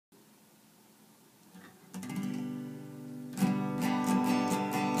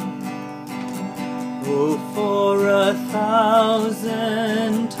Oh, for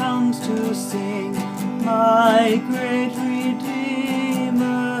 1,000 tongues to sing my great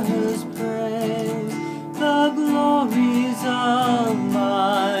Redeemer's praise, the glories of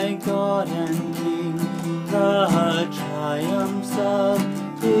my God and King, the triumphs of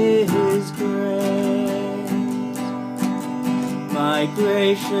His grace. My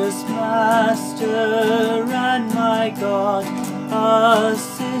gracious Master and my God,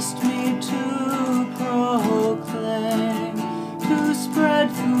 assist me to proclaim, to spread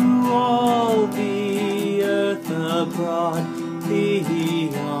through all the earth abroad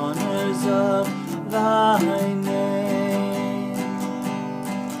the honors of Thy name.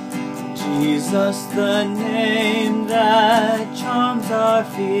 Jesus, the name that charms our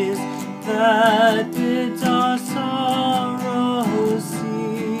fears, that bids our sorrows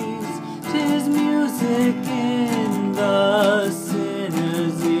cease. 'Tis music in the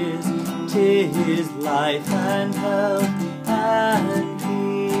sinner's ears, 'tis life and health and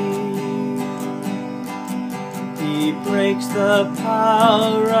peace. He breaks the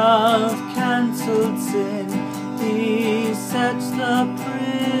power of cancelled sin, He sets the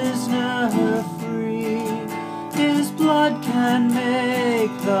prisoner free. His blood can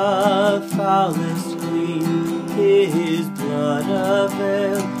make the foulest clean, His blood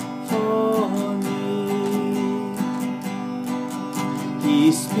avail for me.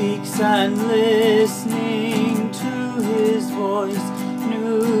 He speaks, and listening to His voice,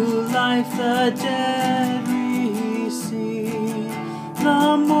 new life the dead receive. The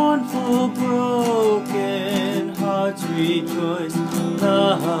mournful broken hearts rejoice, the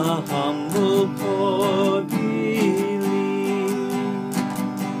humble poor believe.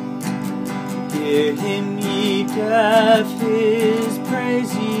 Hear Him, ye deaf, His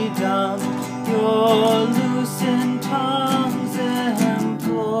praise ye dumb, your loosened tongues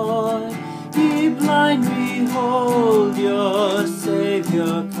employ. Ye blind, behold your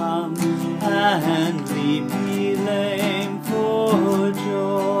Saviour come, and leap ye lame for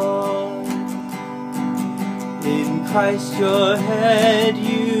joy. In Christ your head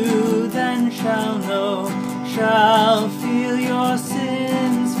you then shall know, shall feel your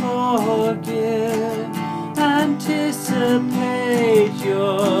sins forgive, anticipate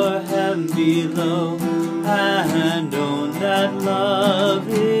your heaven below, and own that love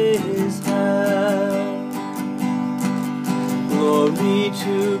is hell. Glory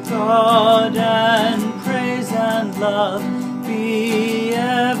to God, and praise and love be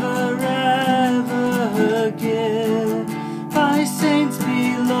ever, ever given, by saints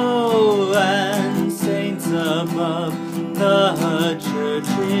below and saints above, the church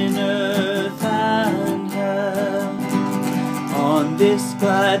in earth and heaven. On this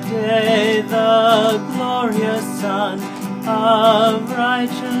glad day the glorious Sun of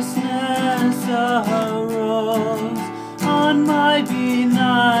righteousness arose, on my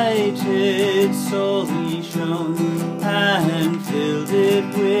benighted soul He shone, and filled it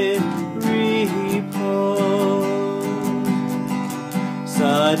with repose.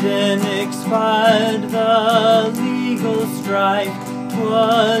 Sudden expired the legal strife,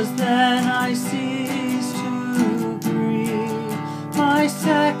 'twas then I ceased to grieve. My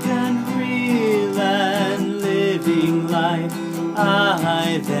second real and living life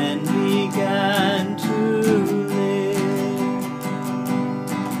I then began to live.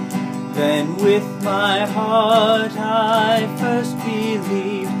 Then with my heart I first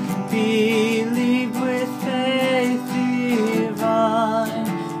believed with faith divine,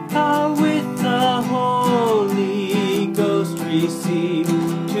 power with the Holy Ghost received,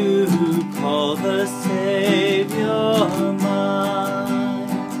 to call the Saviour mine.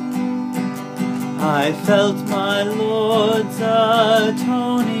 I felt my Lord's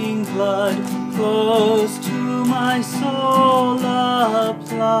atoning blood close to my soul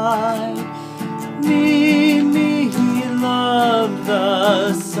applied. Me, He loved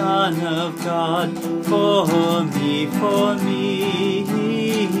the Son of God, for me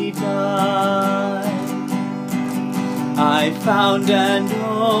He died. I found and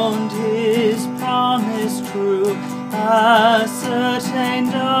owned His promise true,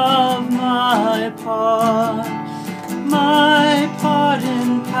 ascertained of my part. My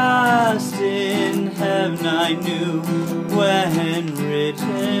pardon past in heaven I knew, when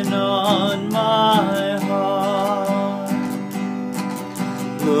written on my heart.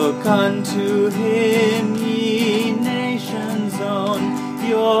 Look unto Him, ye nations own,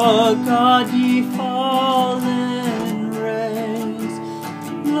 your God, ye fallen race.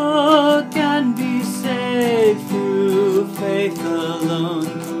 Look and be saved through faith alone,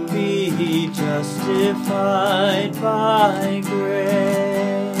 be justified by grace.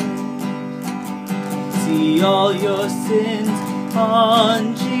 see all your sins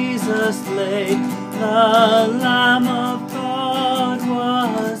on Jesus laid. The Lamb of God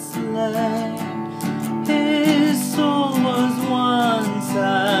was slain. His soul was once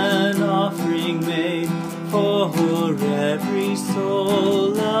an offering made for every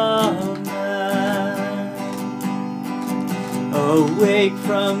soul of man. Awake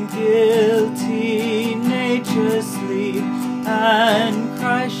from guilty nature's sleep, and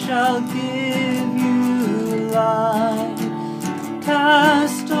Christ shall give you light.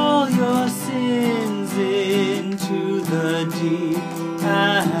 Cast all your sins into the deep,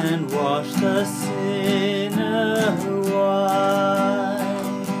 and wash the sinner white.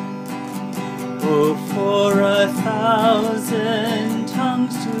 Oh, for 1,000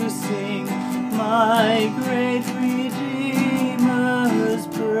 tongues to sing my great Redeemer's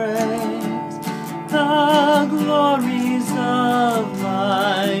praise, the glories of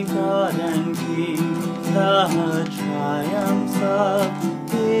my God and King, the triumphs of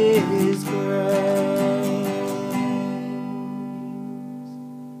His grace.